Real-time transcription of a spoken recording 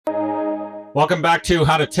Welcome back to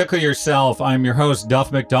How to Tickle Yourself. I'm your host,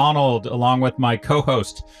 Duff McDonald, along with my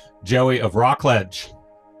co-host, Joey of Rockledge.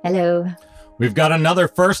 Hello. We've got another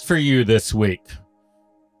first for you this week.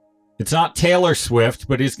 It's not Taylor Swift,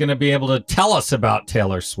 but he's going to be able to tell us about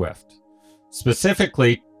Taylor Swift.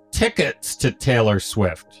 Specifically, tickets to Taylor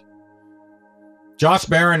Swift. Josh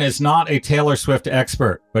Barron is not a Taylor Swift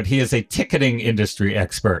expert, but he is a ticketing industry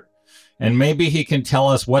expert. And maybe he can tell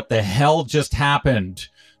us what the hell just happened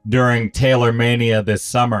during Taylor Mania this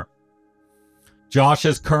summer. Josh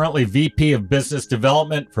is currently VP of Business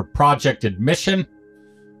Development for Project Admission,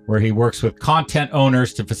 where he works with content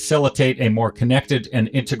owners to facilitate a more connected and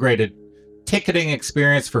integrated ticketing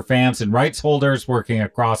experience for fans and rights holders working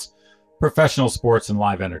across professional sports and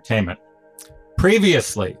live entertainment.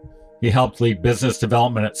 Previously, he helped lead business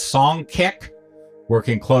development at Songkick,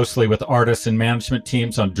 working closely with artists and management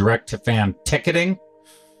teams on direct-to-fan ticketing.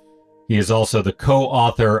 He is also the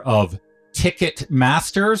co-author of Ticket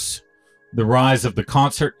Masters, The Rise of the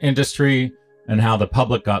Concert Industry and How the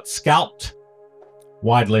Public Got Scalped,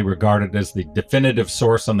 widely regarded as the definitive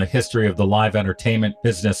source on the history of the live entertainment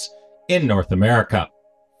business in North America.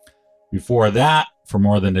 Before that, for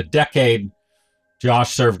more than a decade,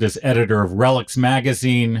 Josh served as editor of Relix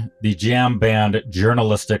Magazine, the jam band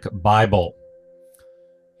journalistic Bible.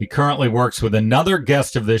 He currently works with another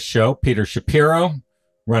guest of this show, Peter Shapiro,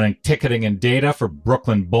 running ticketing and data for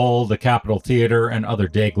Brooklyn Bowl, the Capitol Theater, and other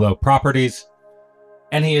Dayglow properties.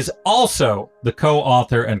 And he is also the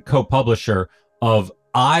co-author and co-publisher of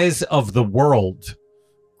Eyes of the World,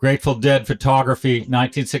 Grateful Dead Photography,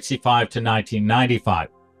 1965 to 1995.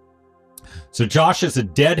 So Josh is a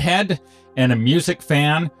Deadhead and a music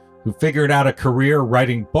fan who figured out a career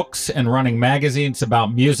writing books and running magazines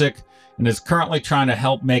about music, and is currently trying to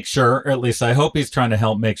help make sure, or at least I hope he's trying to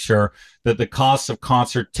help make sure, that the cost of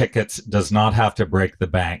concert tickets does not have to break the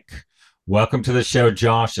bank. Welcome to the show,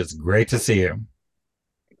 Josh. It's great to see you.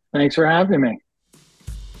 Thanks for having me.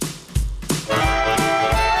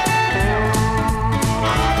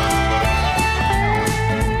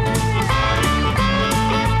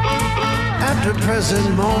 At the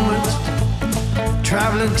present moment,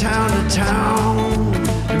 traveling town to town,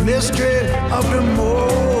 the mystery of the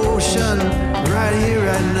motion, right here,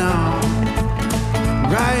 right now,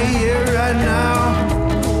 right here, right now,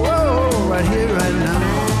 whoa, right here, right now.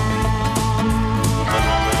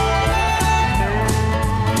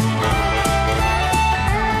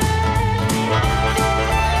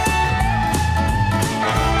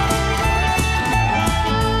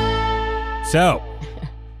 So,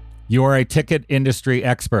 you are a ticket industry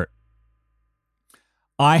expert.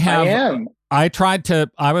 I am. I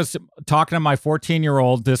was talking to my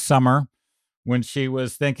 14-year-old this summer when she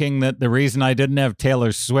was thinking that the reason I didn't have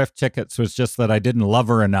Taylor Swift tickets was just that I didn't love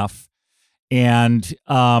her enough. And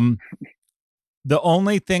the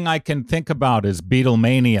only thing I can think about is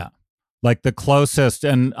Beatlemania, like the closest.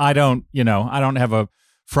 And I don't have a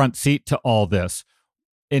front seat to all this.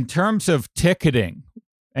 In terms of ticketing,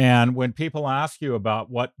 and when people ask you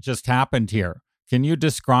about what just happened here, can you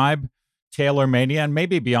describe Taylor Mania? And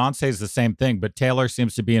maybe Beyonce's the same thing, but Taylor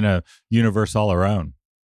seems to be in a universe all her own.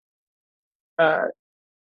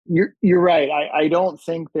 You're right. I don't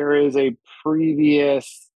think there is a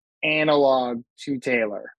previous analog to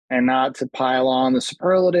Taylor, and not to pile on the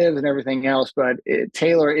superlatives and everything else, but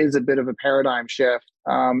Taylor is a bit of a paradigm shift,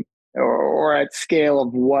 or at scale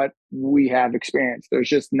of what we have experienced. There's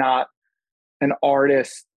just not an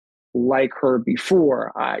artist like her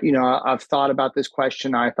before. I've thought about this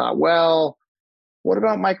question. I thought, well, what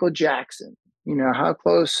about Michael Jackson? How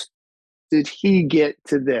close did he get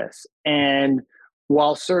to this? And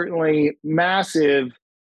while certainly massive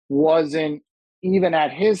wasn't even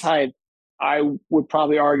at his height, I would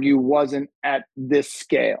probably argue wasn't at this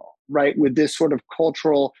scale, right? With this sort of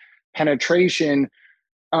cultural penetration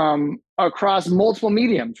across multiple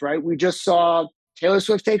mediums, right? We just saw Taylor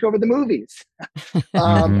Swift take over the movies,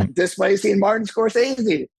 displacing Martin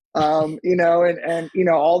Scorsese, and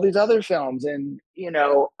all these other films, and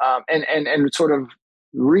sort of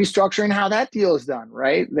restructuring how that deal is done,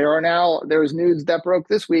 right? There's news that broke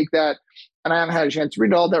this week that, and I haven't had a chance to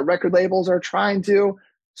read all, that record labels are trying to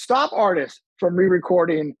stop artists from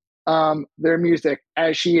re-recording their music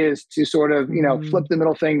as she is, to sort of, flip the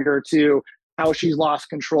middle finger to how she's lost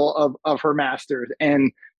control of her masters,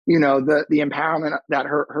 and the empowerment that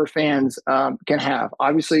her fans can have.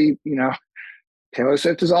 Obviously, Taylor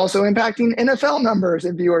Swift is also impacting NFL numbers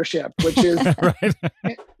and viewership, which is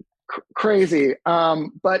crazy.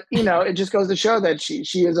 But it just goes to show that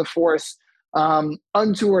she is a force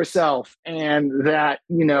unto herself, and that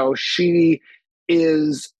she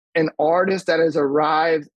is an artist that has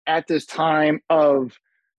arrived at this time of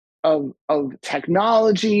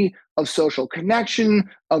technology, of social connection,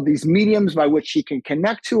 of these mediums by which she can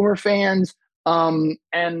connect to her fans. And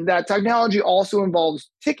that technology also involves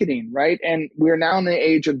ticketing, right? And we're now in the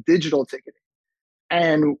age of digital ticketing.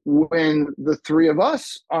 And when the three of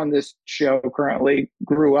us on this show currently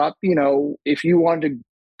grew up, if you wanted to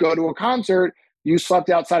go to a concert, you slept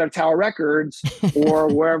outside of Tower Records or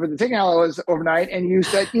wherever the ticket outlet was overnight, and you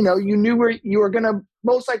said, you knew where you were going to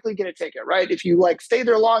most likely get a ticket, right? If you stay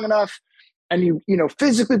there long enough and you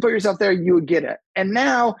physically put yourself there, you would get it. And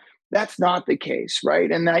now that's not the case,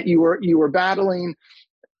 right? And that you were battling,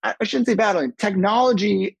 I shouldn't say battling,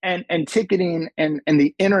 technology and ticketing and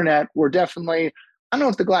the internet were definitely, I don't know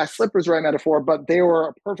if the glass slipper is the right metaphor, but they were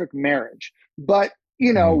a perfect marriage. But,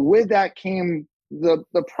 with that came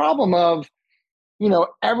the problem of,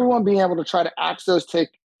 everyone being able to try to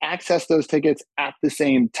access those tickets at the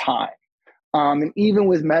same time. And even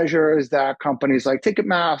with measures that companies like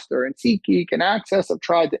Ticketmaster and SeatGeek and Access have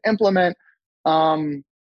tried to implement,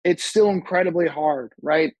 it's still incredibly hard,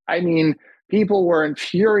 right? I mean, people were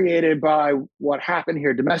infuriated by what happened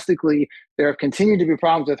here domestically. There have continued to be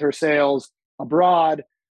problems with her sales abroad.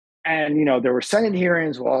 And, there were Senate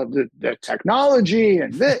hearings, well, the technology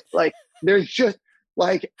and this, there's just,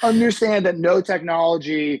 understand that no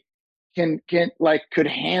technology could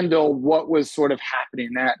handle what was sort of happening.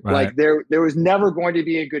 That right. There was never going to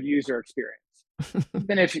be a good user experience.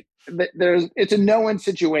 Even if it's a no-win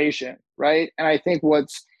situation, right? And I think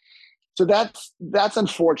so that's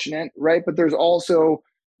unfortunate, right? But there's also,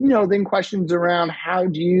 then questions around how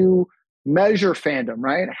do you measure fandom,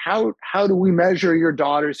 right? How do we measure your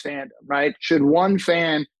daughter's fandom, right? Should one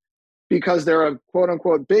fan, because they're a quote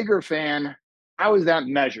unquote bigger fan, how is that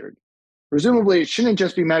measured? Presumably, it shouldn't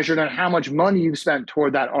just be measured on how much money you've spent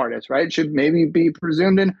toward that artist, right? It should maybe be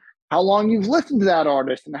presumed in how long you've listened to that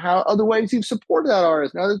artist and how other ways you've supported that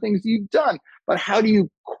artist and other things you've done. But how do you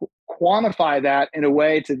quantify that in a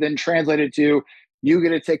way to then translate it to you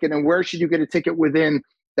get a ticket, and where should you get a ticket within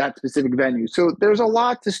that specific venue? So there's a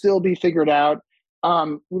lot to still be figured out.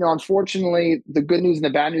 Unfortunately, the good news and the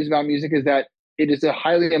bad news about music is that it is a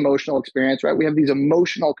highly emotional experience, right? We have these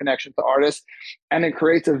emotional connections to artists, and it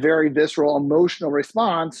creates a very visceral emotional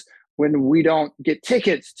response when we don't get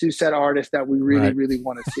tickets to said artists that we really, really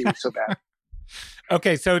want to see so bad.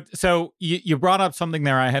 Okay, so you brought up something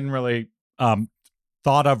there I hadn't really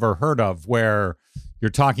thought of or heard of, where you're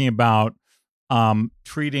talking about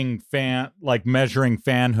treating measuring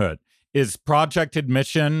fanhood. Is Project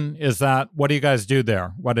Admission, what do you guys do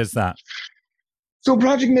there? What is that? So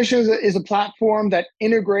Project Admission is a platform that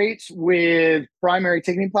integrates with primary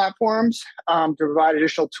ticketing platforms to provide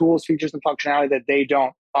additional tools, features, and functionality that they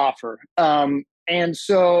don't offer. And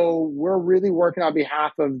so we're really working on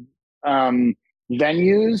behalf of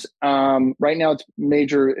venues. Right now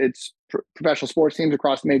it's professional sports teams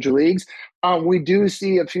across major leagues. We do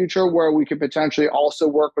see a future where we could potentially also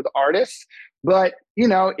work with artists, but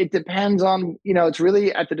it depends on, it's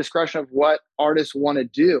really at the discretion of what artists want to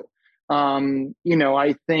do.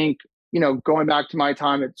 I think, going back to my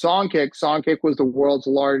time at Songkick was the world's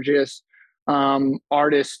largest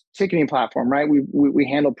artist ticketing platform, right? We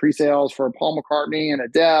handled pre-sales for Paul McCartney and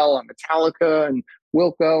Adele and Metallica and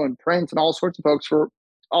Wilco and Prince and all sorts of folks for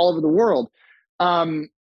all over the world.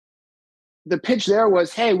 The pitch there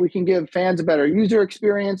was, hey, we can give fans a better user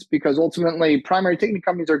experience, because ultimately primary ticketing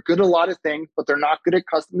companies are good at a lot of things, but they're not good at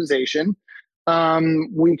customization.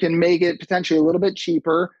 We can make it potentially a little bit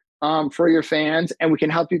cheaper for your fans, and we can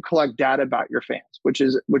help you collect data about your fans, which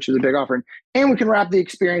is a big offering. And we can wrap the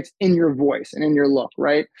experience in your voice and in your look,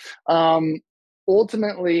 right?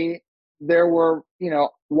 Ultimately, there were,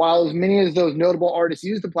 while as many as those notable artists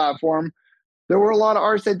used the platform, there were a lot of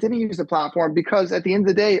artists that didn't use the platform, because at the end of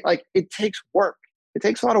the day, it takes work. It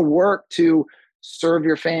takes a lot of work to serve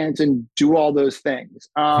your fans and do all those things.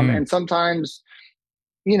 And sometimes,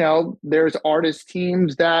 there's artist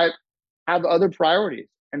teams that have other priorities,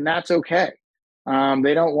 and that's okay.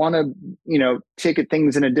 They don't want to, ticket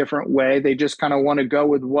things in a different way. They just kind of want to go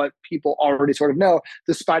with what people already sort of know,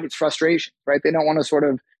 despite its frustration, right? They don't want to sort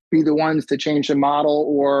of be the ones to change the model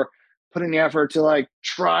or put in the effort to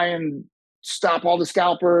try and stop all the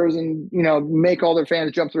scalpers and, make all their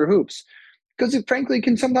fans jump through hoops, because it frankly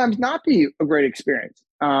can sometimes not be a great experience.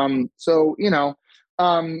 But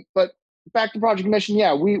back to Project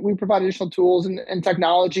Mission, we provide additional tools and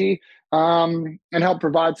technology and help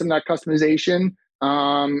provide some of that customization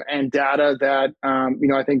and data that,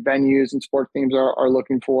 I think venues and sports teams are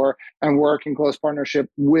looking for, and work in close partnership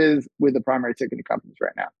with the primary ticketing companies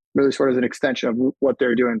right now, really sort of an extension of what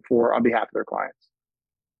they're doing on behalf of their clients.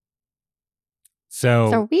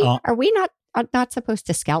 So are we not supposed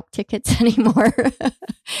to scalp tickets anymore?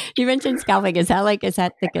 You mentioned scalping. Is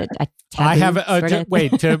that the good? I have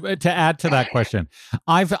to add to that question.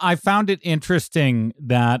 I found it interesting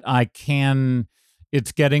that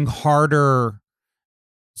it's getting harder.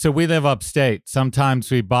 So we live upstate.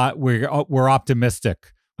 Sometimes we're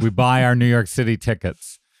optimistic. We buy our New York City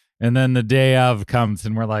tickets, and then the day of comes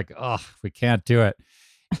and we're like, oh, we can't do it.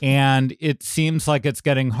 And it seems like it's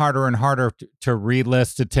getting harder and harder to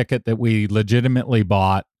relist a ticket that we legitimately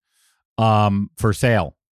bought for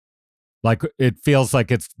sale. Like it feels like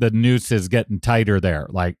the noose is getting tighter there.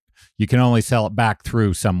 Like you can only sell it back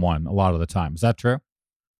through someone a lot of the time. Is that true?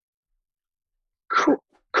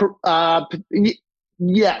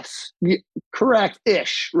 Yes,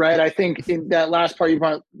 correct-ish, right? I think in that last part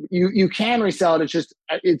you can resell it. It's just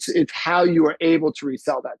it's how you are able to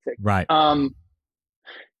resell that ticket, right?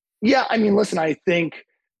 Yeah, I mean, listen, I think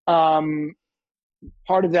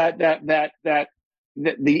part of that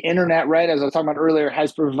the internet, right, as I was talking about earlier,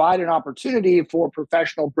 has provided an opportunity for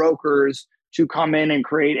professional brokers to come in and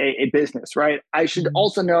create a business, right? I should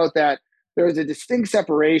also note that there is a distinct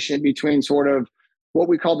separation between sort of what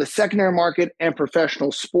we call the secondary market and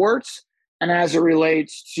professional sports, and as it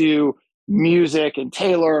relates to music and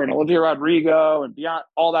Taylor and Olivia Rodrigo and beyond,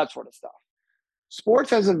 all that sort of stuff. Sports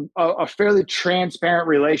has a fairly transparent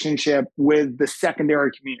relationship with the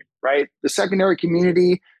secondary community, right? The secondary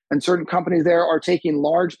community and certain companies there are taking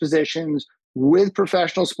large positions with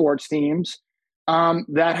professional sports teams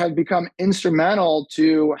that have become instrumental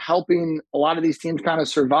to helping a lot of these teams kind of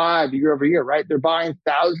survive year over year, right? They're buying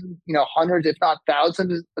thousands, hundreds, if not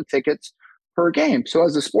thousands of tickets per game. So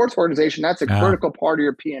as a sports organization, that's a critical part of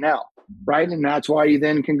your P&L, right? And that's why you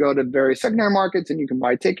then can go to various secondary markets and you can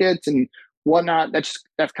buy tickets and whatnot. That's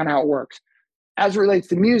kind of how it works. As it relates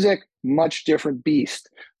to music, much different beast.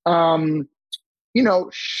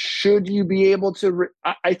 Should you be able to?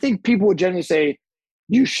 I think people would generally say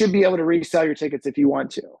you should be able to resell your tickets if you want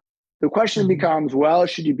to. The question becomes, well,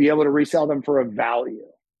 should you be able to resell them for a value,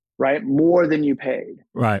 right? More than you paid,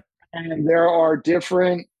 right? And there are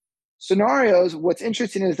different scenarios. What's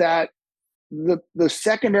interesting is that the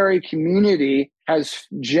secondary community has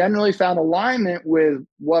generally found alignment with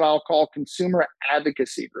what I'll call consumer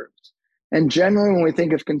advocacy groups. And generally, when we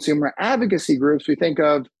think of consumer advocacy groups, we think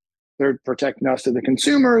of they're protecting us to the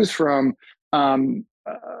consumers from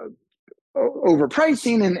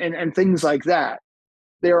overpricing and things like that.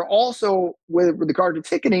 They're also, with regard to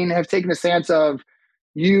ticketing, have taken a stance of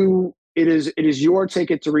it is your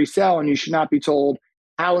ticket to resell, and you should not be told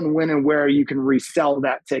how and when and where you can resell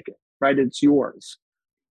that ticket. Right? It's yours.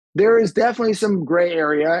 There is definitely some gray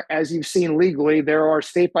area. As you've seen legally, there are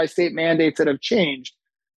state-by-state mandates that have changed.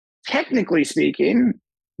 Technically speaking,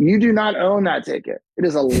 you do not own that ticket. It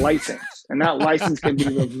is a license, and that license can be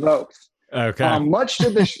revoked. Okay. Much to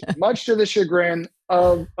the chagrin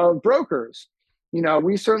of brokers.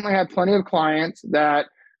 We certainly have plenty of clients that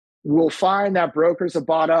will find that brokers have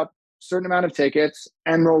bought up a certain amount of tickets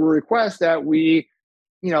and will request that we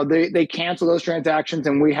they cancel those transactions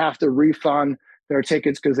and we have to refund their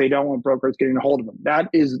tickets because they don't want brokers getting a hold of them. That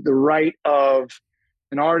is the right of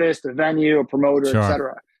an artist, a venue, a promoter, sure. et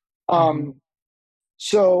cetera.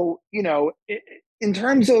 So, in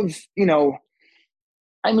terms of,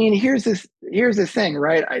 I mean, here's the thing,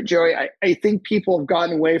 right? Joey, I think people have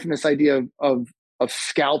gotten away from this idea of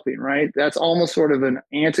scalping, right? That's almost sort of an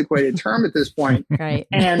antiquated term at this point. Right.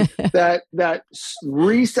 And that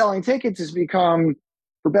reselling tickets has become,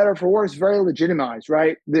 for better or for worse, very legitimized,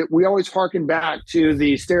 right? That we always harken back to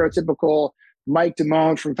the stereotypical Mike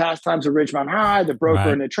Damone from Fast Times at Ridgemont High, the broker right.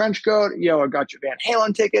 in the trench coat. I got your Van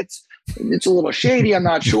Halen tickets. It's a little shady, I'm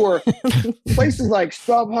not sure. Places like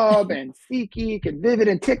StubHub and SeatGeek and Vivid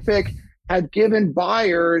and TickPick have given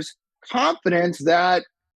buyers confidence that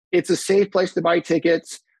it's a safe place to buy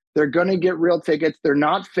tickets. They're going to get real tickets. They're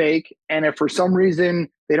not fake. And if for some reason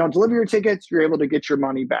they don't deliver your tickets, you're able to get your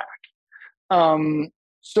money back.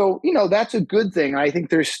 So, that's a good thing. I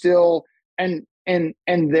think there's still, and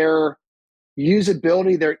their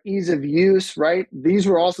usability, their ease of use, right? These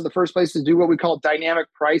were also the first place to do what we call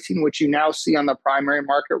dynamic pricing, which you now see on the primary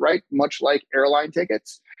market, right? Much like airline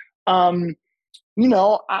tickets. I'm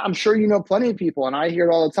sure plenty of people, and I hear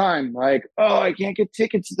it all the time, like, oh, I can't get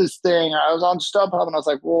tickets to this thing. I was on StubHub, and I was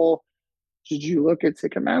like, well, did you look at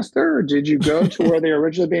Ticketmaster, or did you go to where they were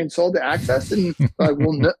originally being sold to Access? And like,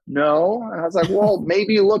 well, no. And I was like, well,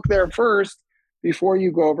 maybe you look there first before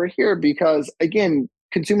you go over here, because again,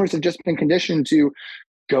 consumers have just been conditioned to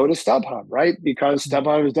go to StubHub, right? Because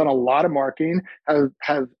StubHub has done a lot of marketing,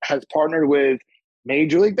 has partnered with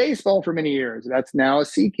Major League Baseball for many years. That's now a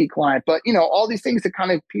SeatGeek client. But, all these things that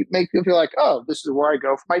kind of make people feel like, oh, this is where I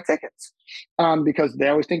go for my tickets, because they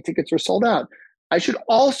always think tickets are sold out. I should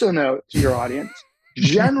also note to your audience,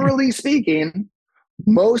 generally speaking,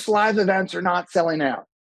 most live events are not selling out.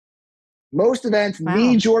 Most events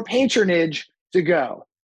need your patronage to go.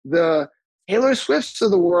 The Taylor Swifts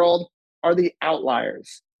of the world are the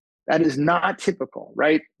outliers. That is not typical,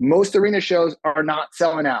 right? Most arena shows are not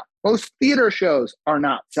selling out. Most theater shows are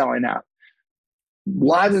not selling out.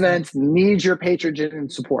 Live events need your patronage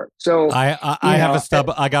and support. So I have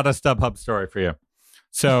I got a StubHub story for you.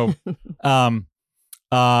 So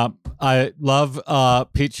I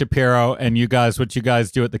love Pete Shapiro and you guys, what you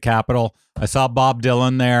guys do at the Capitol. I saw Bob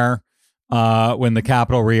Dylan there when the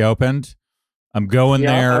Capitol reopened. I'm going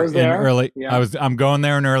there in early. I'm going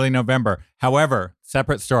there in early November. However,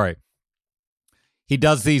 separate story. He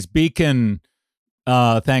does these Beacon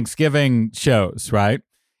Thanksgiving shows, right?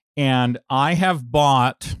 And I have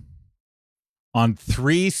bought on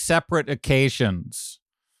 3 separate occasions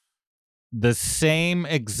the same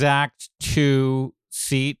exact 2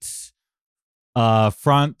 seats,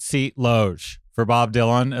 front seat loge for Bob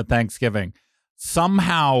Dylan at Thanksgiving.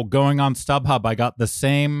 Somehow going on StubHub, I got the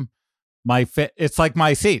same. It's like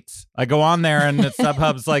my seats. I go on there and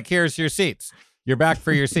StubHub's like, here's your seats. You're back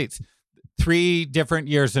for your seats. 3 different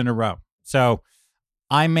years in a row. So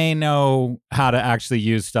I may know how to actually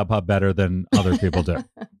use StubHub better than other people do.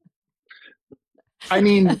 I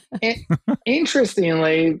mean,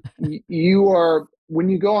 interestingly, when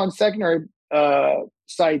you go on secondary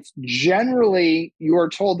sites, generally you are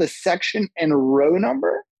told the section and row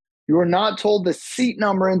number. You are not told the seat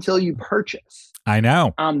number until you purchase. I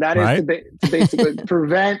know. That is to basically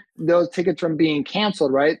prevent those tickets from being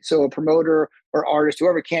canceled, right? So a promoter or artist,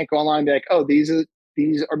 whoever, can't go online and be like, oh, these are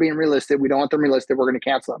being relisted. We don't want them relisted. We're going to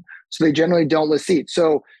cancel them. So they generally don't list seats.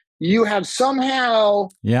 So you have somehow,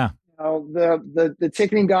 the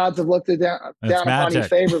ticketing gods have looked down upon you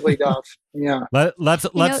favorably, Duff. Yeah. Let's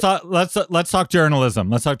talk journalism.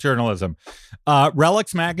 Let's talk journalism.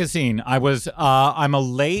 Relix Magazine. I'm a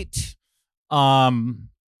late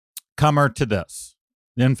comer to this.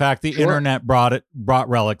 In fact, the internet brought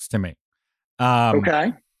Relix to me.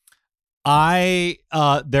 Okay.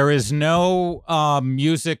 There is no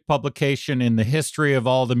music publication in the history of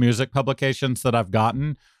all the music publications that I've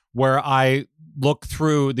gotten where I look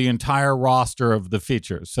through the entire roster of the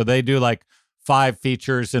features. So they do like 5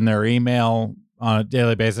 features in their email on a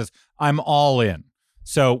daily basis. I'm all in.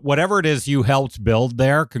 So whatever it is you helped build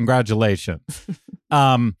there, congratulations.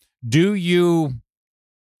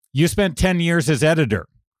 You spent 10 years as editor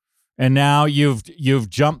and now you've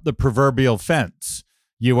jumped the proverbial fence.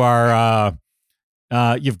 You are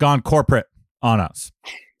you've gone corporate on us.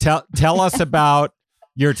 Tell us about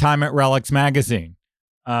your time at Relix Magazine,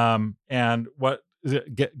 and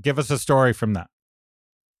give us a story from that.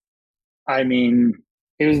 I mean,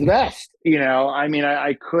 it was the best.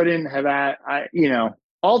 I couldn't have.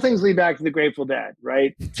 All things lead back to the Grateful Dead,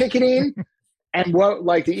 right? Ticketing and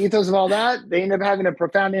the ethos of all that. They end up having a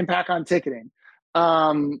profound impact on ticketing.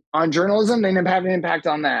 On journalism, they end up having an impact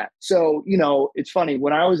on that. So, it's funny.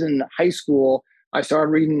 When I was in high school, I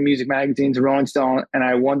started reading music magazines, Rolling Stone, and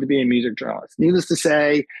I wanted to be a music journalist. Needless to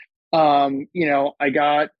say, I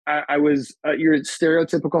was your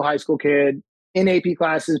stereotypical high school kid in AP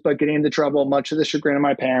classes, but getting into trouble, much to the chagrin of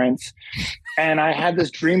my parents. And I had this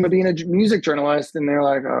dream of being a music journalist, and they're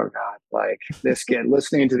like, oh God, this kid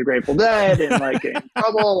listening to the Grateful Dead and getting in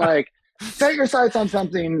trouble, set your sights on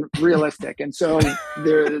something realistic. And so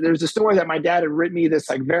there's a story that my dad had written me this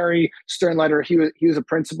very stern letter. He was a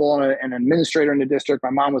principal and an administrator in the district.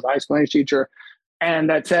 My mom was a high school English teacher. And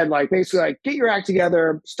that said, basically, get your act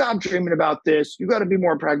together, stop dreaming about this. You got to be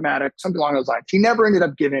more pragmatic, something along those lines. He never ended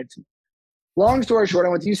up giving it to me. Long story short, I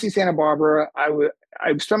went to UC Santa Barbara. I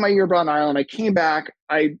spent my year abroad on Island. I came back.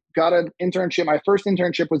 I got an internship. My first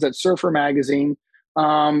internship was at Surfer Magazine.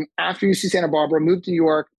 After UC Santa Barbara, moved to New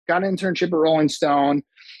York, got an internship at Rolling Stone.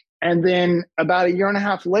 And then about a year and a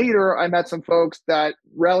half later, I met some folks that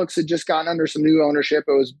Relix had just gotten under some new ownership.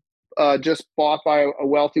 It was just bought by a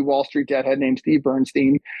wealthy Wall Street deadhead named Steve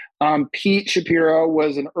Bernstein. Pete Shapiro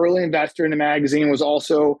was an early investor in the magazine, was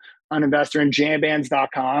also an investor in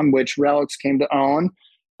jambands.com, which Relix came to own.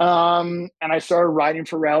 And I started writing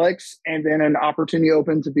for Relix, and then an opportunity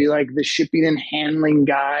opened to be the shipping and handling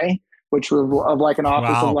guy, which was of an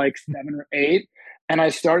office of 7 or 8. And I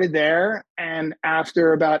started there. And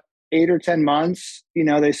after about 8 or 10 months,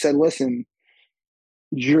 they said, listen,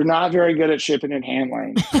 you're not very good at shipping and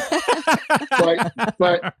handling,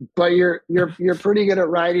 but you're pretty good at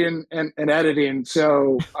writing and editing.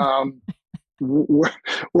 So we're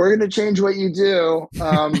going to change what you do,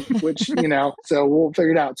 which, so we'll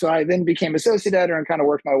figure it out. So I then became associate editor and kind of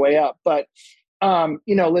worked my way up. But,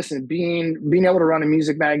 listen, being able to run a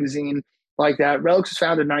music magazine like that, Relix was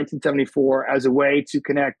founded in 1974 as a way to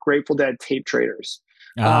connect Grateful Dead tape traders.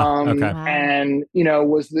 Okay. And,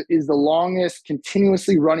 is the longest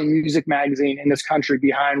continuously running music magazine in this country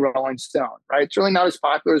behind Rolling Stone, right? It's really not as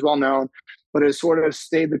popular, as well known, but it sort of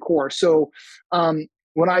stayed the course. So,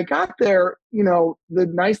 when I got there, the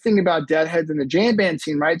nice thing about Deadheads and the jam band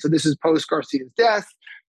scene, right? So this is post Garcia's death.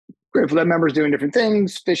 Grateful Dead members doing different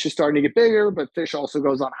things. Fish is starting to get bigger, but Fish also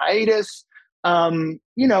goes on hiatus.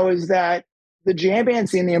 Is that the jam band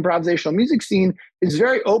scene, the improvisational music scene, is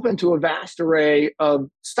very open to a vast array of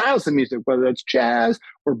styles of music, whether it's jazz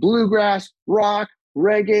or bluegrass, rock,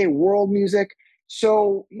 reggae, world music.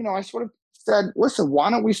 So, I sort of said, listen, why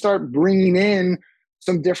don't we start bringing in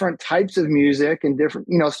some different types of music and different,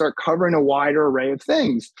 start covering a wider array of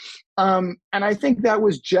things. And I think that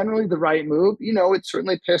was generally the right move. It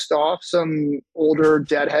certainly pissed off some older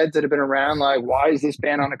Deadheads that have been around, like, why is this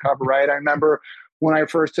band on the cover, right? I remember when I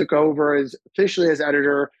first took over officially as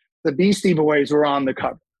editor, the Beastie Boys were on the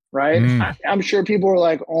cover, right? I'm sure people were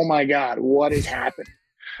like, oh my God, what is happening?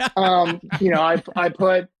 I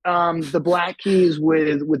put the Black Keys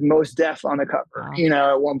with Mos Def on the cover,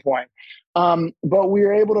 at one point. But we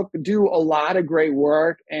were able to do a lot of great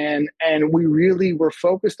work, and we really were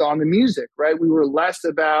focused on the music, right? We were less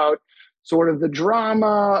about sort of the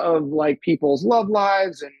drama of like people's love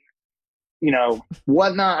lives and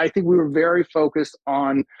whatnot. I think we were very focused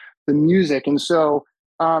on the music. And so,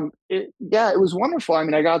 it was wonderful. I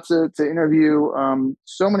mean, I got to interview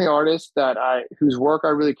so many artists whose work I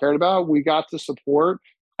really cared about. I got to support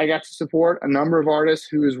a number of artists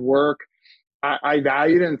whose work I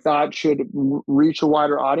valued and thought should reach a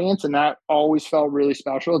wider audience. And that always felt really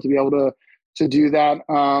special to be able to do that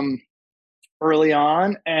early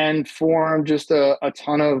on and form just a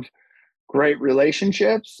ton of great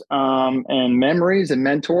relationships and memories and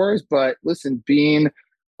mentors. But listen, being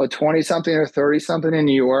a 20-something or 30-something in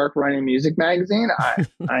New York running a music magazine,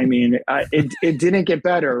 it didn't get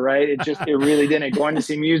better, right? It really didn't. Going to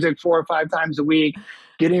see music 4 or 5 times a week,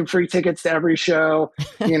 getting free tickets to every show,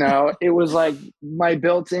 it was like my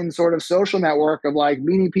built-in sort of social network of like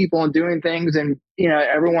meeting people and doing things. And,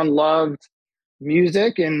 everyone loved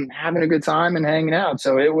music and having a good time and hanging out.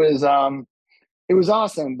 So it was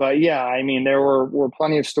awesome. But yeah, I mean, there were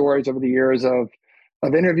plenty of stories over the years of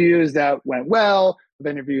interviews that went well, of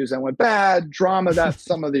interviews that went bad, drama that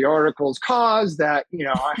some of the articles caused that,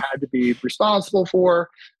 I had to be responsible for,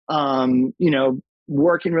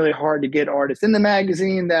 working really hard to get artists in the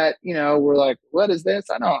magazine that, were like, what is this?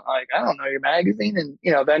 I don't know your magazine. And,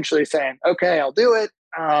 eventually saying, okay, I'll do it.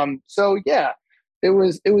 So yeah, it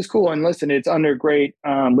was cool. And listen, it's under great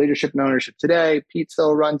leadership and ownership today. Pete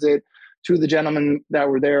still runs it. 2 of the gentlemen that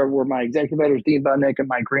were there were my executive editors, Dean Budnick and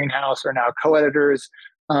Mike Greenhouse, are now co-editors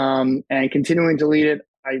and continuing to lead it.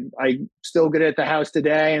 I still get it at the house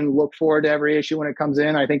today and look forward to every issue when it comes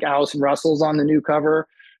in. I think Allison Russell's on the new cover,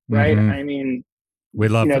 right? Mm-hmm. I mean, we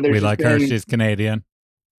like her. She's Canadian.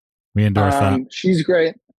 We endorse that. She's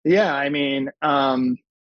great. Yeah. I mean,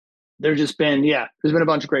 there's been a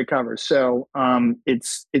bunch of great covers. So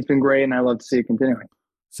it's been great and I love to see it continuing.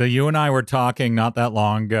 So you and I were talking not that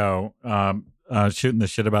long ago, shooting the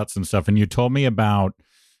shit about some stuff, and you told me about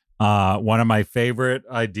one of my favorite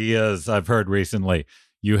ideas I've heard recently.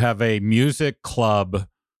 You have a music club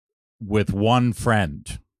with one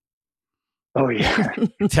friend. Oh yeah.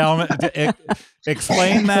 Tell me,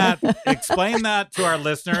 explain that to our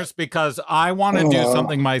listeners, because I want to do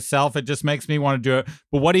something myself. It just makes me want to do it.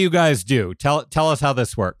 But what do you guys do? Tell us how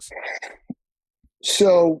this works.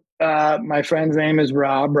 So my friend's name is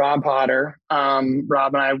Rob Potter.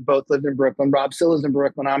 Rob and I both lived in Brooklyn. Rob still lives in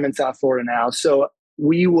Brooklyn. I'm in South Florida now. So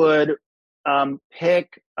we would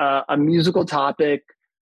pick a musical topic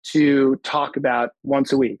to talk about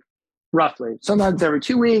once a week, roughly. Sometimes every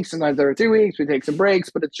 2 weeks, sometimes every 3 weeks. We take some breaks,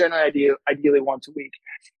 but it's generally ideally once a week.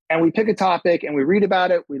 And we pick a topic and we read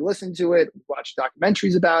about it. We listen to it. We watch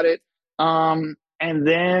documentaries about it. And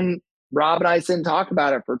then Rob and I sit and talk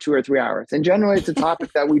about it for 2 or 3 hours. And generally it's a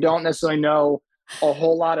topic that we don't necessarily know a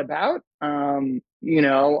whole lot about.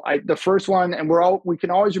 The first one, and we can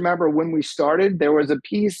always remember when we started, there was a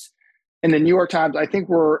piece in the New York Times. I think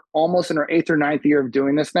we're almost in our 8th or 9th year of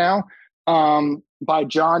doing this now, by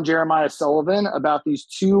John Jeremiah Sullivan about these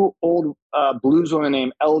 2 old blues women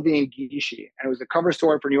named Elvie and Gishi. And it was a cover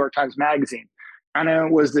story for New York Times Magazine. And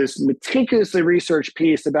it was this meticulously researched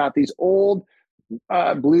piece about these old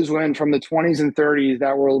blues women from the 20s and 30s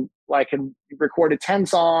that were like had recorded 10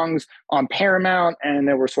 songs on Paramount, and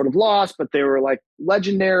they were sort of lost, but they were like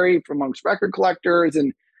legendary amongst record collectors.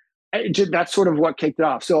 And that's sort of what kicked it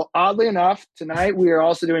off. So oddly enough, tonight we are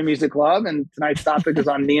also doing Music Club, and tonight's topic is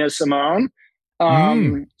on Nina Simone.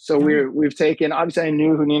 So we've taken, obviously I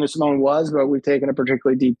knew who Nina Simone was, but we've taken a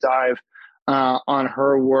particularly deep dive on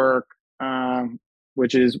her work,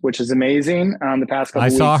 which is amazing. The past couple I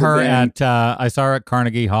weeks saw her at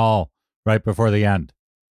Carnegie Hall right before the end.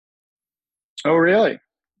 Oh, really?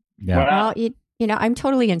 Yeah. Wow. Well, I'm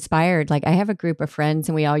totally inspired. Like I have a group of friends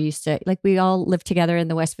and we all lived together in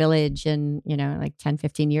the West Village and, like 10,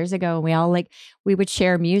 15 years ago. And we all we would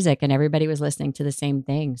share music and everybody was listening to the same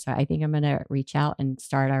thing. So I think I'm going to reach out and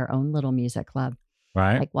start our own little music club.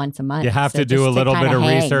 Right. Like once a month. You have to do a little bit of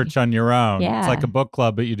research on your own. Yeah. It's like a book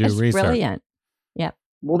club, but you do research. Brilliant. Yep.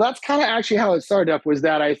 Well, that's kind of actually how it started up, was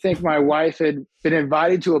that I think my wife had been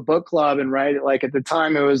invited to a book club, and like at the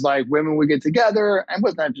time it was like women would get together, and it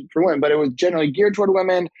wasn't for women, but it was generally geared toward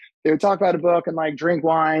women. They would talk about a book and like drink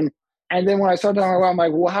wine. And then when I started talking about, I'm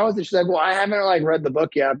like, well, how is it? She's like, well, I haven't like read the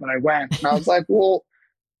book yet, but I went. And I was like, well,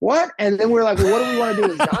 what? And then we were like, well, what do we want to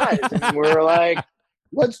do as guys? And we were like,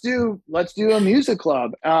 let's do a music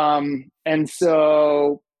club. And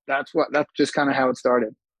so that's just kind of how it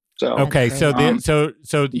started. So okay,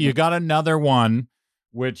 so you got another one,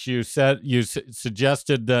 which you said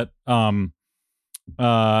suggested that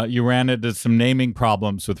you ran into some naming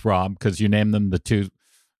problems with Rob because you named them you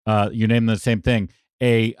named them the same thing.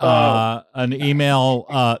 An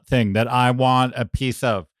email thing that I want a piece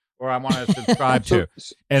of, or I want to subscribe to,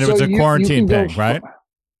 and it was a quarantine thing, right?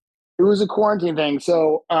 It was a quarantine thing.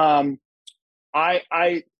 So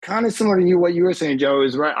I kind of similar to you, what you were saying, Joe,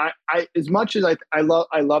 is right. I as much as I love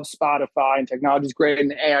Spotify, and technology is great,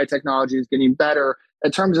 and AI technology is getting better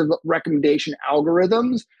in terms of recommendation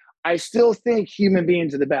algorithms, I still think human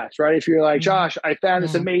beings are the best, right? If you're like, Josh, I found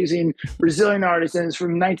this amazing Brazilian artist and it's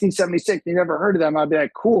from 1976, you never heard of them, I'd be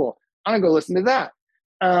like, cool, I'm gonna go listen to that.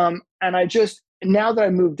 And now that I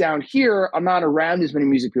moved down here, I'm not around as many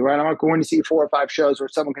music people, right? I'm not going to see 4 or 5 shows where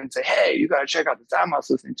someone can say, hey, you got to check out this album I was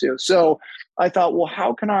listening to. So I thought, well,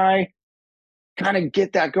 how can I kind of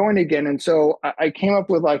get that going again? And so I came up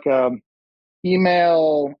with like a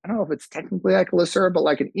email, I don't know if it's technically like a listserv, but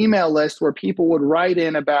like an email list where people would write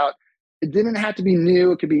in about, it didn't have to be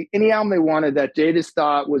new. It could be any album they wanted that they just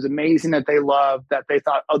thought was amazing, that they loved, that they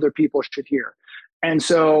thought other people should hear. And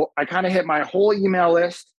so I kind of hit my whole email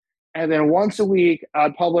list. And then once a week,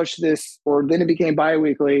 I'd publish this, or then it became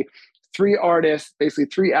bi-weekly, 3 artists, basically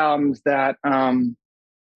 3 albums that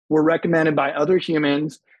were recommended by other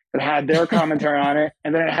humans that had their commentary on it.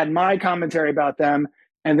 And then it had my commentary about them.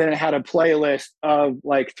 And then it had a playlist of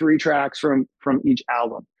like 3 tracks from each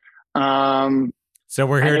album. So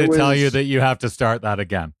we're here to tell you that you have to start that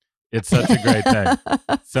again. It's such a great thing.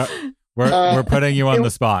 So we're putting you on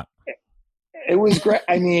the spot. It was great.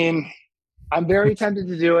 I mean, I'm very tempted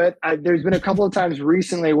to do it. There's been a couple of times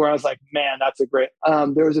recently where I was like, man, that's a great,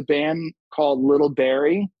 there was a band called Little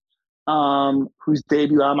Barry, whose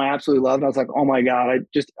debut album I absolutely loved. And I was like, oh my God,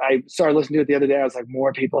 I started listening to it the other day. I was like,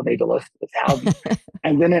 more people need to listen to this album.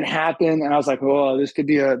 And then it happened. And I was like, oh, this could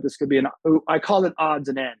be I called it Odds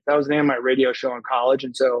and Ends. That was the name of my radio show in college.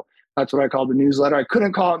 And so that's what I called the newsletter. I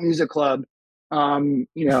couldn't call it Music Club, with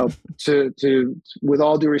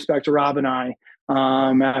all due respect to Rob and I,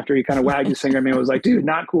 after he kind of wagged his finger at me and was like, dude,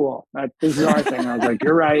 not cool. This is our thing. And I was like,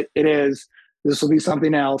 you're right. It is. This will be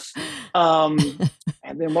something else. And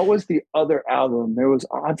then what was the other album? There was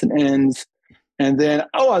Odds and Ends. And then,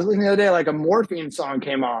 I was listening the other day, like a Morphine song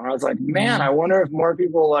came on. I was like, man, I wonder if more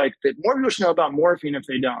people should know about Morphine if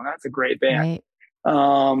they don't. That's a great band.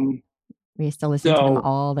 Right. We used to listen to them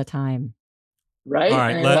all the time. Right. All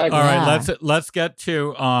right. Let's get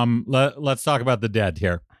to, let's talk about the Dead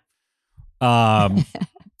here.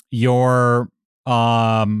 Your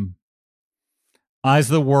Eyes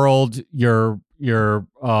of the World, your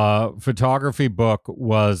photography book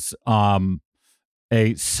was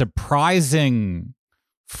a surprising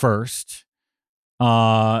first,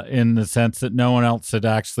 in the sense that no one else had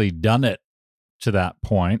actually done it to that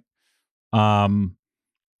point.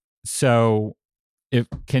 So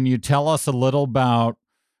can you tell us a little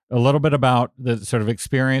bit about the sort of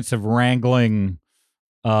experience of wrangling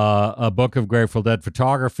a book of Grateful Dead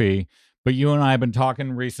photography? But you and I have been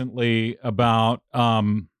talking recently about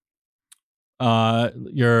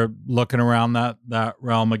you're looking around that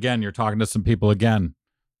realm again. You're talking to some people again,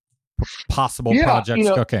 possible projects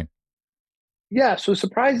cooking. Yeah. So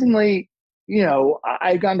surprisingly,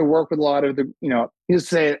 I've gotten to work with a lot of the, you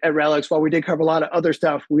say at Relix, while we did cover a lot of other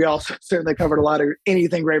stuff, we also certainly covered a lot of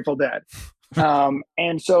anything Grateful Dead.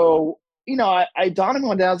 And so, I dawned on me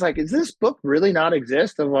one day, I was like, is this book really not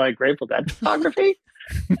exist of like Grateful Dead photography?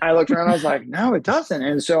 I looked around, I was like, no, it doesn't.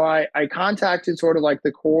 And so I contacted sort of like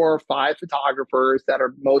the core 5 photographers that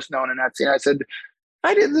are most known in that scene. I said,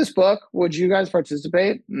 I did this book. Would you guys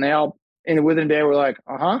participate? And they all, and within a day, were like,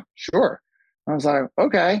 sure. I was like,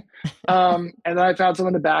 okay. And then I found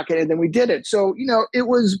someone to back it, and then we did it. So, it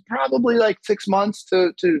was probably like 6 months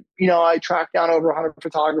to I tracked down over 100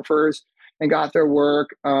 photographers and got their work.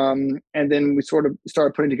 And then we sort of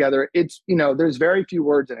started putting together. It's, there's very few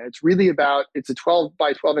words in it. It's really about, it's a 12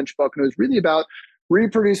 by 12 inch book. And it was really about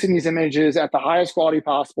reproducing these images at the highest quality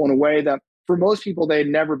possible in a way that for most people, they had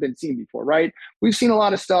never been seen before, right? We've seen a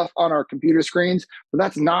lot of stuff on our computer screens, but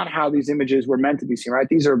that's not how these images were meant to be seen, right?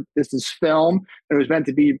 This is film, and it was meant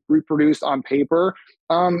to be reproduced on paper,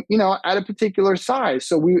 at a particular size.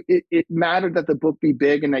 So it mattered that the book be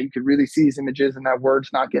big and that you could really see these images and that words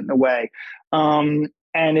not get in the way. And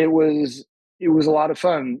it was a lot of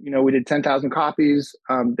fun. We did 10,000 copies.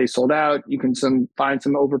 They sold out. You can find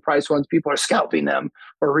some overpriced ones. People are scalping them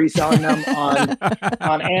or reselling them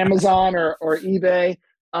on Amazon or eBay.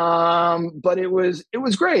 But it was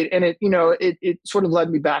great. And it sort of led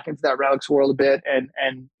me back into that Relix world a bit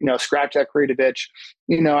and scratch that creative itch.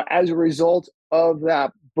 As a result of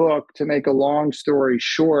that book, to make a long story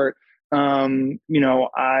short,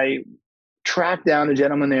 I tracked down a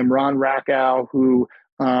gentleman named Ron Rackow who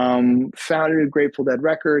founded Grateful Dead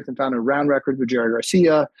Records and founded Round Records with Jerry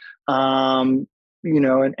Garcia, and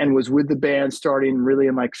was with the band starting really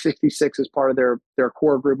in like 66 as part of their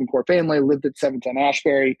core group and core family, lived at 710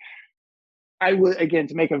 Ashbury. I would, again,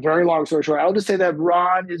 to make a very long story short, I would just say that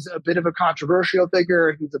Ron is a bit of a controversial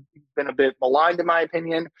figure. He's been a bit maligned, in my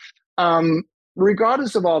opinion.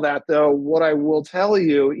 Regardless of all that, though, what I will tell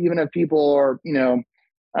you, even if people are,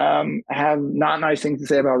 have not nice things to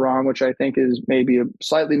say about Ron, which I think is maybe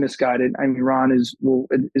slightly misguided. I mean, Ron is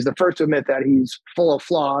the first to admit that he's full of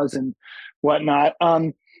flaws and whatnot.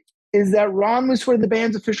 Is that Ron was sort of the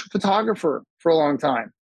band's official photographer for a long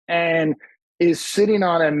time and is sitting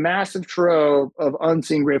on a massive trove of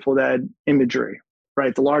unseen Grateful Dead imagery,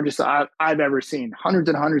 right? The largest I've ever seen, hundreds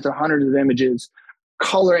and hundreds and hundreds of images,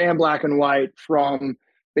 color and black and white, from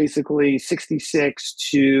basically 66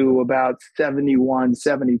 to about 71,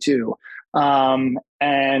 72.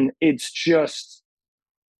 And it's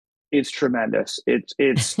tremendous.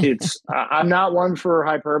 It's I'm not one for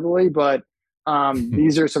hyperbole, but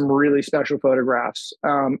these are some really special photographs,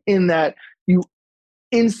 in that you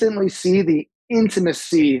instantly see the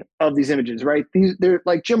intimacy of these images, right? They're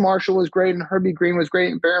like, Jim Marshall was great and Herbie Green was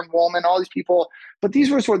great and Baron Wolman, all these people, but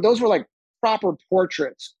those were like proper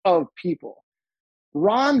portraits of people.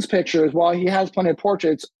 Ron's pictures, while he has plenty of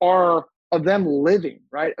portraits, are of them living,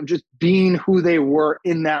 right? Of just being who they were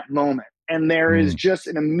in that moment. And there is just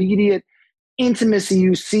an immediate intimacy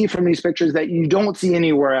you see from these pictures that you don't see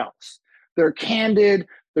anywhere else. They're candid,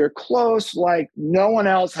 they're close, like no one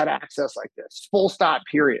else had access like this, full stop,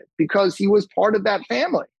 period, because he was part of that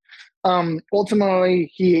family. Ultimately,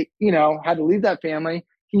 he, had to leave that family.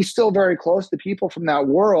 He's still very close to people from that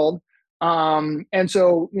world. And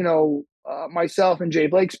so, myself and Jay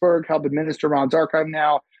Blakesberg help administer Ron's archive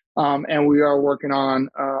now. And we are working on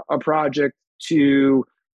a project to,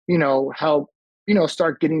 help,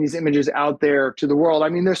 start getting these images out there to the world. I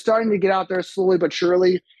mean, they're starting to get out there slowly but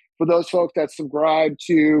surely for those folks that subscribe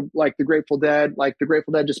to like the Grateful Dead. Like the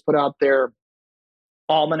Grateful Dead just put out their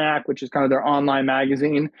almanac, which is kind of their online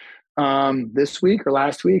magazine, this week or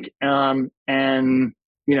last week. And,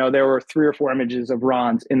 there were 3 or 4 images of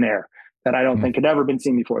Ron's in there that I don't think had ever been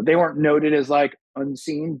seen before. They weren't noted as like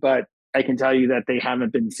unseen, but I can tell you that they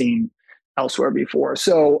haven't been seen elsewhere before.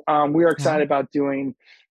 So we are excited about doing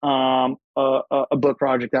a book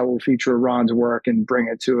project that will feature Ron's work and bring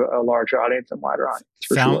it to a larger audience and wider audience.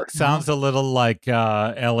 For sure. Sounds a little like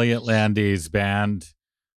Elliot Landy's band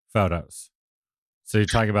photos. So you're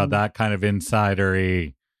talking about that kind of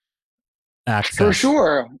insidery access. For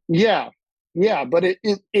sure. Yeah. But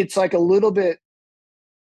it's like a little bit,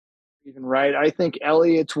 even right. I think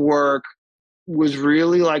Elliot's work was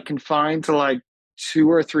really like confined to like 2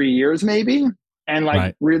 or 3 years maybe, and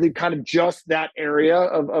like really kind of just that area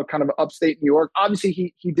of kind of upstate New York.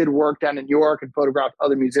 Obviously he did work down in New York and photographed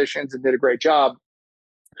other musicians and did a great job.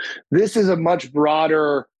 This is a much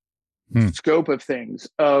broader scope of things,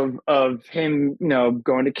 of him,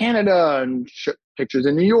 going to Canada and pictures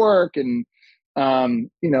in New York, and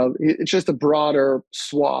it's just a broader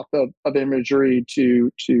swath of imagery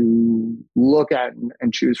to look at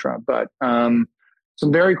and choose from. But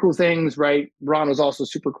some very cool things, right? Ron was also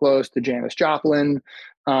super close to Janis Joplin.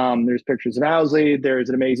 There's pictures of Owsley. There's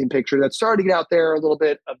an amazing picture that's starting to get out there a little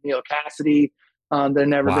bit of Neil Cassidy that had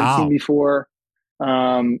never been seen before.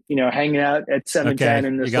 Hanging out at 710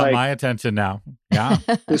 in this, you got my attention now. Yeah.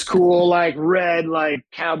 This cool, like red, like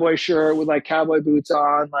cowboy shirt with like cowboy boots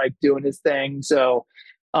on, like doing his thing. So,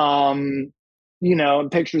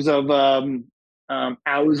 pictures of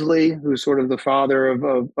Owsley, who's sort of the father of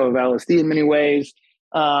LSD in many ways.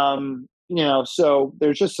 So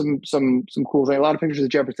there's just some cool thing. A lot of pictures of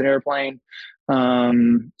Jefferson Airplane.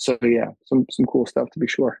 Some cool stuff to be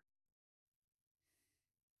sure.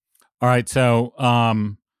 All right, so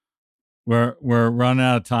we're running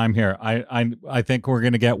out of time here. I think we're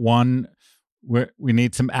going to get one. We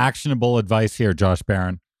need some actionable advice here, Josh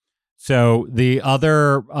Barron. So the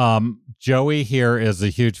other Joey here is a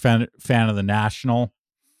huge fan of the National,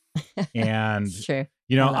 and true.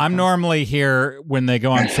 I'm normally here when they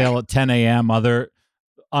go on sale at 10 a.m.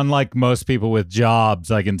 Unlike most people with jobs,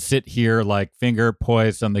 I can sit here like finger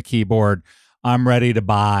poised on the keyboard. I'm ready to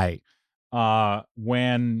buy.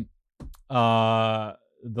 When the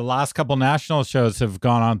last couple National shows have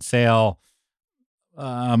gone on sale,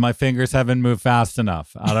 my fingers haven't moved fast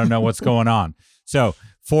enough. I don't know what's going on. So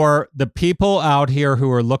for the people out here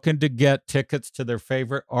who are looking to get tickets to their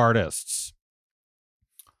favorite artists,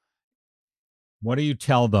 what do you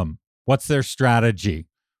tell them? What's their strategy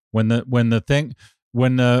when you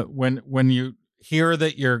hear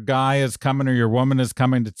that your guy is coming or your woman is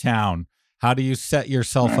coming to town? How do you set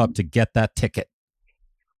yourself up to get that ticket?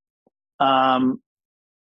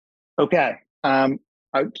 Okay.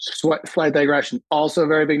 Slight digression. Also a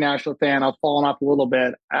very big National fan. I've fallen off a little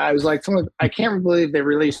bit. I was like, I can't believe they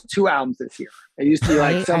released 2 albums this year. It used to be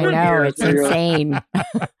like several years. It's insane.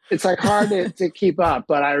 It's like hard to keep up.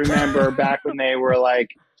 But I remember back when they were like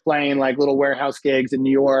playing like little warehouse gigs in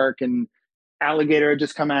New York, and Alligator had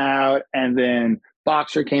just come out, and then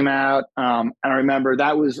Boxer came out. And I remember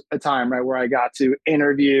that was a time, right, where I got to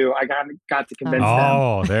interview. I got to convince them.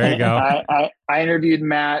 Oh, there you go. I interviewed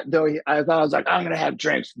Matt, though I thought I was like, I'm going to have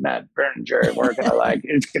drinks with Matt Berninger. We're going to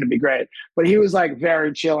it's going to be great. But he was like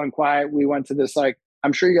very chill and quiet. We went to this, like,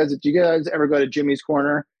 I'm sure do you guys ever go to Jimmy's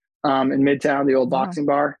Corner in Midtown, the old boxing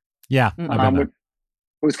bar? Yeah. It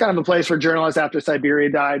was kind of a place for journalists after Siberia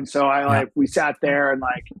died. So we sat there and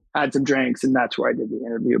like had some drinks, and that's where I did the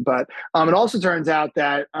interview. But it also turns out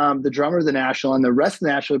that the drummer of the National and the rest of the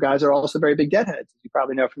National guys are also very big Deadheads. You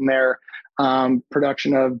probably know from their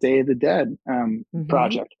production of Day of the Dead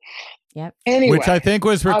project. Yep. Anyway, which I think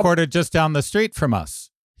was recorded just down the street from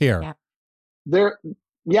us here.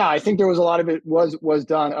 Yeah. I think there was a lot of it was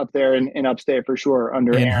done up there in upstate for sure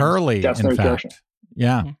under in Aaron's Hurley, in fact. Direction.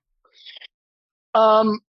 Yeah. I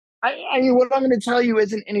mean, what I'm going to tell you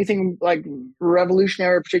isn't anything like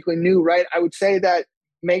revolutionary or particularly new, right? I would say that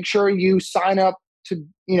make sure you sign up to,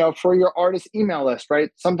 for your artist email list, right?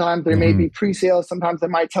 Sometimes there may be pre-sales. Sometimes they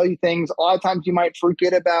might tell you things. A lot of times you might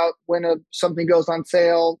forget about when something goes on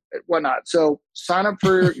sale, whatnot. So sign up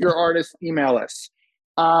for your artist email list.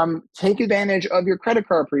 Take advantage of your credit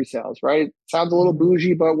card pre-sales, right? Sounds a little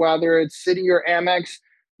bougie, but whether it's Citi or Amex,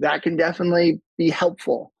 that can definitely be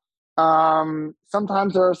helpful.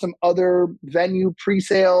 Sometimes there are some other venue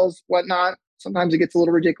pre-sales, whatnot. Sometimes it gets a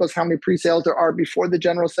little ridiculous how many pre-sales there are before the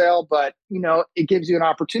general sale, but it gives you an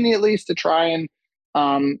opportunity at least to try and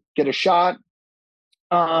get a shot.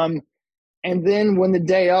 And then when the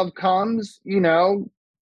day of comes,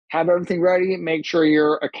 have everything ready. Make sure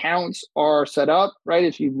your accounts are set up, right?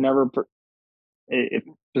 If you've never,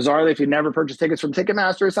 bizarrely, if you've never purchased tickets from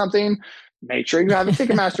Ticketmaster or something, make sure you have a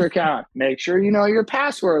Ticketmaster account. Make sure you know your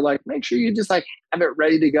password. Like, make sure you just like have it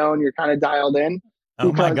ready to go and you're kind of dialed in.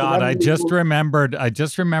 Oh my God! I just remembered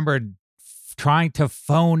trying to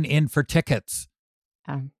phone in for tickets.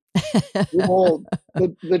 Well,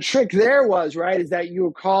 the trick there was, right, is that you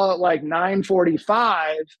would call at like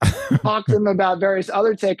 9:45, talk to them about various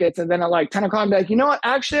other tickets, and then at like 10 o'clock, be like, you know what?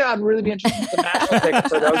 Actually, I'd really be interested in some National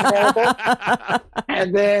tickets. Are those available?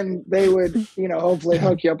 And then they would, hopefully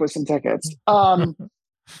hook you up with some tickets.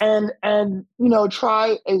 And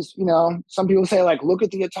try as some people say, like, look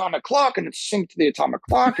at the atomic clock and it's synced to the atomic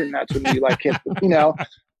clock, and that's when you like hit,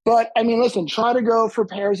 But I mean, listen, try to go for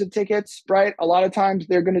pairs of tickets, right? A lot of times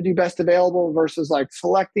they're going to do best available versus like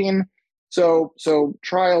selecting. So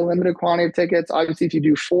try a limited quantity of tickets. Obviously, if you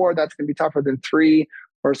do 4, that's going to be tougher than 3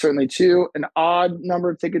 or certainly 2. An odd number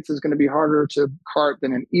of tickets is going to be harder to cart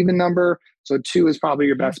than an even number. So 2 is probably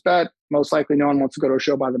your best bet. Most likely no one wants to go to a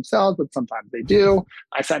show by themselves, but sometimes they do.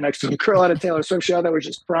 I sat next to a girl at a Taylor Swift show that was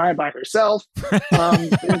just crying by herself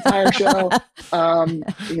the entire show.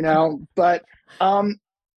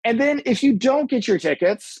 And then if you don't get your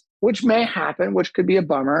tickets, which may happen, which could be a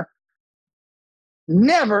bummer,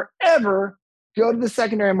 never, ever go to the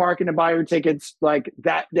secondary market and buy your tickets like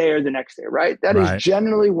that day or the next day, right? That is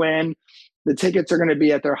generally when the tickets are going to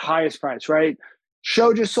be at their highest price, right?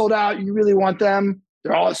 Show just sold out. You really want them.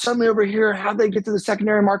 They're all suddenly over here. How'd they get to the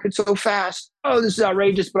secondary market so fast? Oh, this is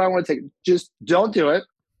outrageous, but I want to take it. Just don't do it.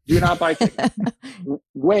 Do not buy tickets.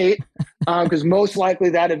 Wait, because most likely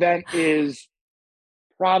that event is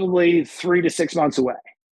probably 3 to 6 months away.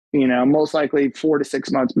 Most likely 4 to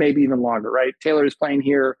 6 months, maybe even longer, right? Taylor is playing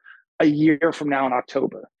here a year from now in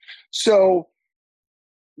October. So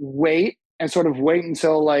wait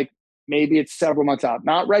until like maybe it's several months out,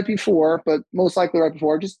 not right before, but most likely right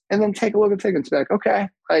before, and then take a look at tickets, be like, okay,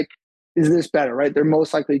 like, is this better, right? They're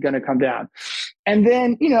most likely going to come down. And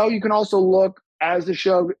then, you can also look as the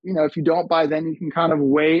show, if you don't buy, then you can kind of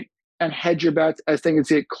wait and hedge your bets as things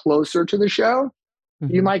get closer to the show.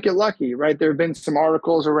 Mm-hmm. You might get lucky, right? There have been some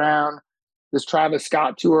articles around this Travis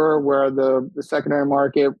Scott tour where the secondary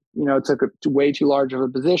market, took a way too large of a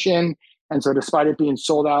position. And so despite it being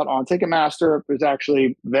sold out on Ticketmaster, there's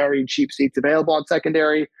actually very cheap seats available on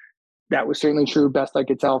secondary. That was certainly true, best I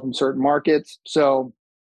could tell from certain markets. So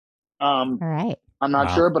all right. I'm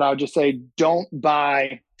not sure, but I would just say don't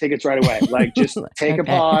buy tickets right away. Like, just take a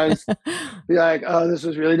pause, be like, oh, this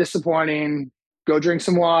was really disappointing. Go drink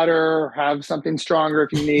some water, have something stronger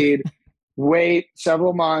if you need. Wait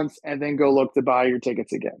several months and then go look to buy your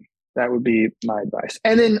tickets again. That would be my advice.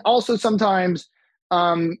 And then also sometimes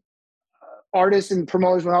artists and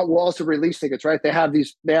promoters will also release tickets, right? They have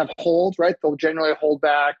holds, right? They'll generally hold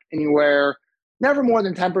back anywhere, never more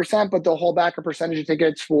than 10%, but they'll hold back a percentage of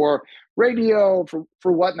tickets for radio,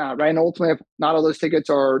 for whatnot, right? And ultimately, if not all those tickets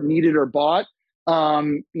are needed or bought,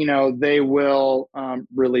 they will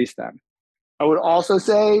release them. I would also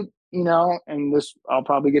say, and this, I'll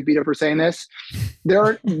probably get beat up for saying this, there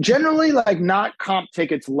are generally like not comp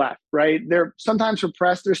tickets left, right? They're sometimes for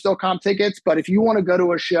press, there's still comp tickets, but if you want to go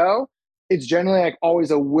to a show, it's generally like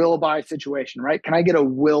always a will buy situation, right? Can I get a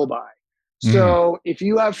will buy? So if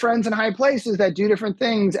you have friends in high places that do different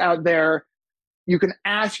things out there, you can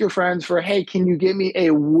ask your friends for, hey, can you give me a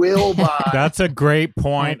will buy? That's a great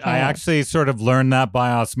point. Okay. I actually sort of learned that by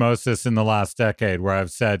osmosis in the last decade, where I've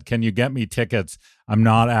said, can you get me tickets? I'm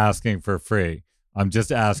not asking for free. I'm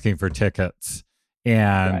just asking for tickets.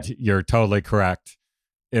 And You're totally correct.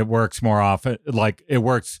 It works more often. Like, it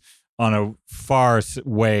works on a far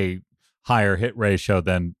way higher hit ratio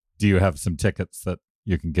than, do you have some tickets that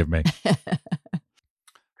you can give me?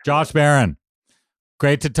 Josh Barron,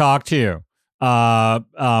 great to talk to you.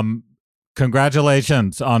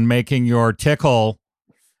 Congratulations on making your tickle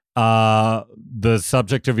the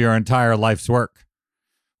subject of your entire life's work,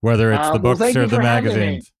 whether it's the books or the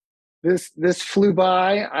magazines. This flew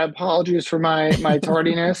by. I apologize for my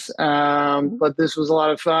tardiness, but this was a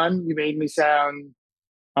lot of fun. You made me sound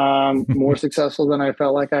more successful than I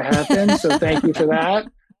felt like I have been, so thank you for that.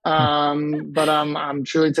 But I'm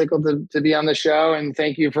truly tickled to be on the show, and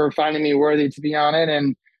thank you for finding me worthy to be on it.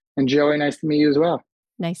 And Joey, nice to meet you as well.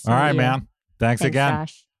 Nice to All meet right, you. man. Thanks again.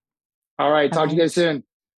 Josh. All right. Talk to you guys soon.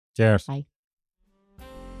 Cheers. Bye.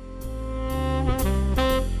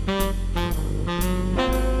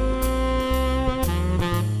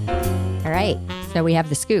 All right. So we have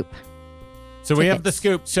the scoop. So we have the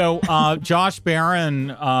scoop. So Josh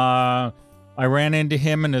Barron, I ran into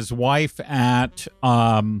him and his wife at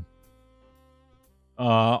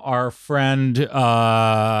our friends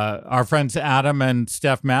Adam and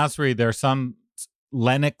Steph Masry, their son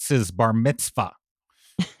Lennox's bar mitzvah.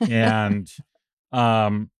 And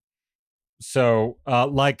so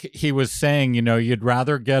like he was saying, you'd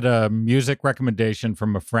rather get a music recommendation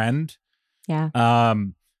from a friend. Yeah.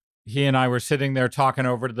 He and I were sitting there talking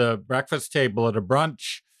over to the breakfast table at a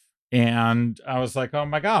brunch, and I was like, oh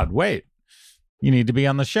my God, wait, you need to be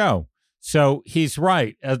on the show. So he's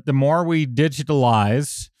right. The more we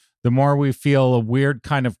digitalize, the more we feel a weird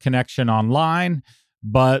kind of connection online,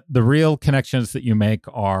 but the real connections that you make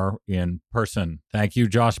are in person. Thank you,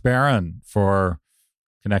 Josh Barron, for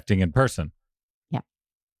connecting in person. Yeah.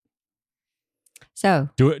 So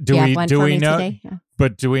do we know? Yeah.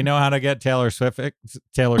 But do we know how to get Taylor Swift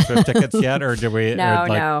tickets yet, or do we?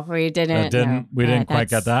 No, we didn't. We didn't quite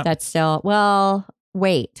get that. That's still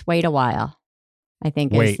wait a while. I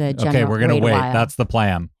think is the general. Okay, we're gonna wait. That's the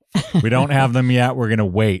plan. We don't have them yet. We're gonna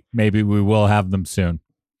wait. Maybe we will have them soon.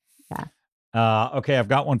 Yeah. Okay, I've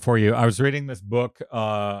got one for you. I was reading this book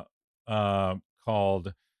called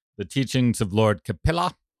 "The Teachings of Lord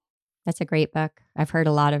Kapila." That's a great book. I've heard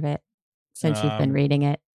a lot of it since you've been reading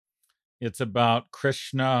it. It's about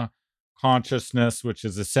Krishna consciousness, which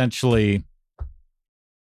is essentially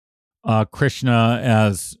Krishna,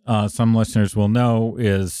 as some listeners will know,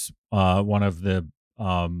 is one of the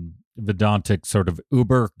Vedantic sort of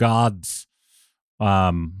uber gods.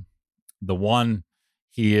 The one,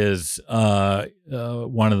 he is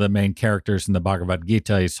one of the main characters in the Bhagavad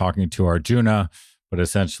Gita. He's talking to Arjuna, but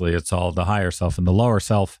essentially it's all the higher self and the lower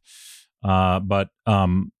self.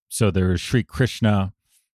 So there's Sri Krishna.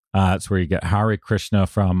 It's where you get Hare Krishna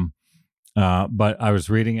from. But I was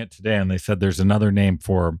reading it today, and they said there's another name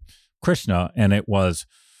for Krishna, and it was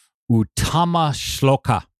Uttama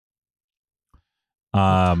Shloka.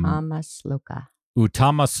 Uttama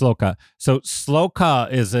Shloka. So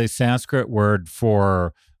Shloka is a Sanskrit word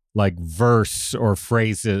for like verse or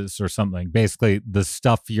phrases or something. Basically, the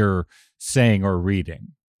stuff you're saying or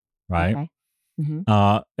reading, right? Okay.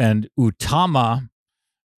 Mm-hmm. And Uttama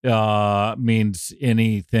means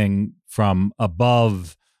anything from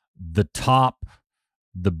above, the top,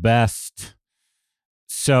 the best.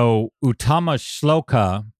 So Uttama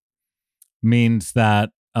Shloka means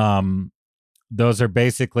that those are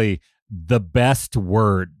basically the best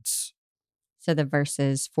words. So the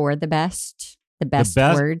verses for the best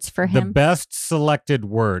words for him? The best selected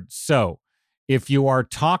words. So if you are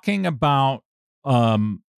talking about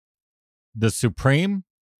the Supreme,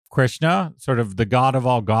 Krishna, sort of the God of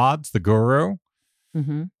all gods, the guru,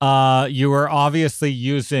 mm-hmm. You are obviously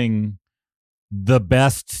using the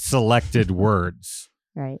best selected words.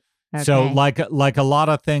 Right. Okay. So like a lot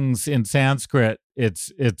of things in Sanskrit,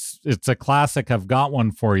 it's a classic. I've got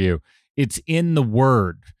one for you. It's in the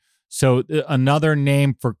word. So another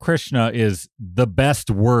name for Krishna is the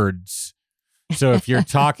best words. So if you're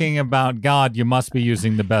talking about God, you must be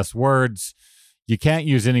using the best words. You can't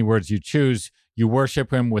use any words you choose. You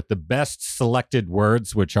worship him with the best selected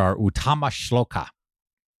words, which are Uttama Shloka.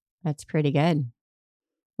 That's pretty good.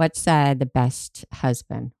 What's the best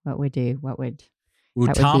husband? What would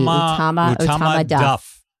Uttama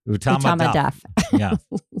Duff. Uttama Duff. Yeah.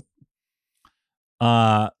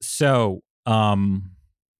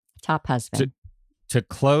 Top husband. To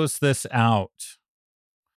close this out.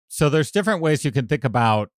 So there's different ways you can think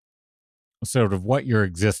about sort of what your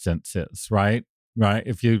existence is, right? Right.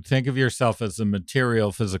 If you think of yourself as a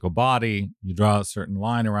material physical body, you draw a certain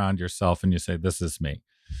line around yourself and you say, this is me.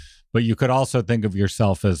 But you could also think of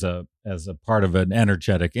yourself as a part of an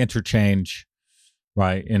energetic interchange,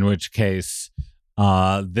 right? In which case,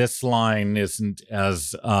 this line isn't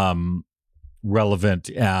as relevant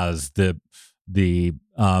as the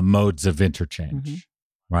modes of interchange,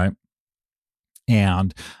 mm-hmm. right?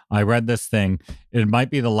 And I read this thing. It might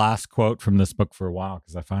be the last quote from this book for a while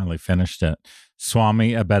because I finally finished it.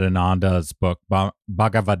 Swami Abhedananda's book,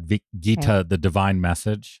 Bhagavad Gita, okay. The Divine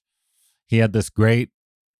Message. He had this great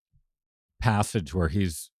passage where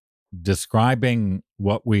he's describing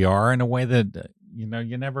what we are in a way that, you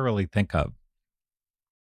never really think of.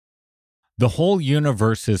 The whole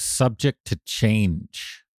universe is subject to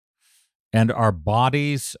change, and our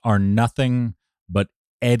bodies are nothing but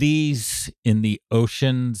eddies in the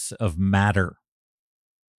oceans of matter.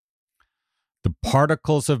 The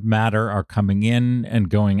particles of matter are coming in and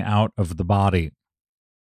going out of the body.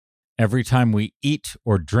 Every time we eat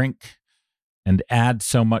or drink and add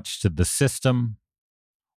so much to the system,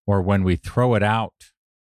 or when we throw it out,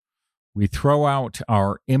 we throw out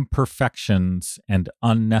our imperfections and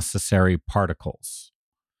unnecessary particles.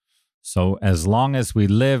 So as long as we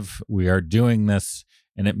live, we are doing this,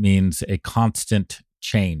 and it means a constant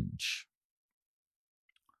change.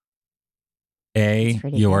 A,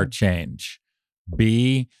 you are change.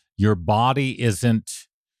 B, your body isn't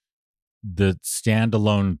the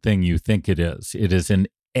standalone thing you think it is. It is an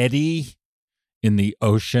eddy in the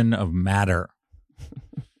ocean of matter,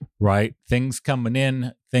 right? Things coming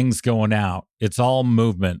in, things going out. It's all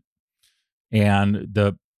movement. And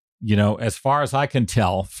as far as I can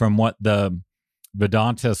tell from what the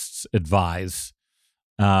Vedantists advise,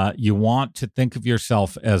 you want to think of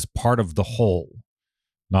yourself as part of the whole,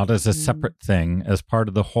 not as a separate thing, as part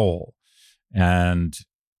of the whole. And,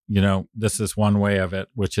 this is one way of it,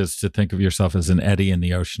 which is to think of yourself as an eddy in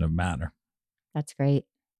the ocean of matter. That's great.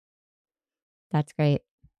 That's great.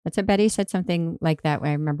 That's what Betty said something like that.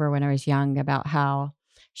 I remember when I was young about how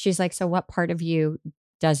she's like, so what part of you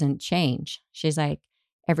doesn't change? She's like,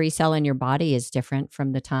 every cell in your body is different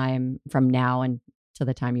from now and to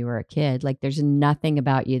the time you were a kid. Like there's nothing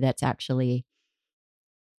about you that's actually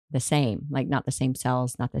the same, like not the same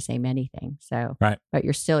cells, not the same anything. So, right. But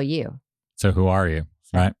you're still you. So who are you?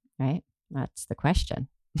 Right. Right. That's the question.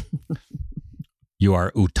 You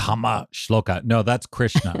are Uttama Shloka. No, that's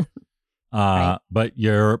Krishna. Right. But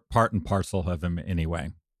you're part and parcel of him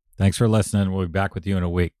anyway. Thanks for listening. We'll be back with you in a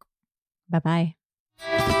week. Bye-bye.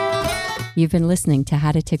 You've been listening to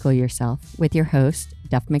How to Tickle Yourself with your host,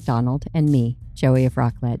 Duff McDonald, and me, Joey of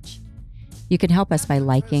Rockledge. You can help us by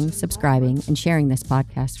liking, subscribing, and sharing this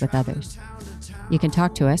podcast with others. You can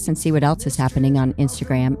talk to us and see what else is happening on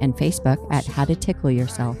Instagram and Facebook at How to Tickle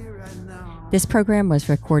Yourself. This program was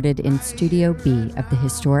recorded in Studio B of the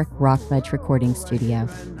historic Rockledge Recording Studio.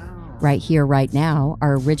 Right Here, Right Now,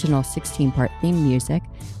 our original 16-part theme music,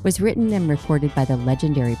 was written and recorded by the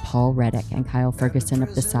legendary Paul Reddick and Kyle Ferguson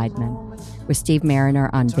of the Sidemen, with Steve Mariner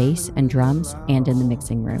on bass and drums and in the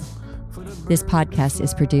mixing room. This podcast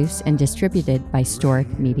is produced and distributed by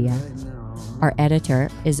Storic Media. Our editor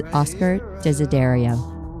is Oscar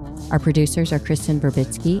Desiderio. Our producers are Kristen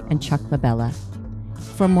Verbitsky and Chuck Labella.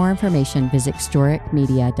 For more information, visit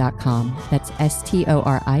storicmedia.com. That's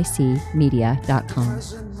STORIC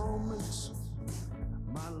media.com.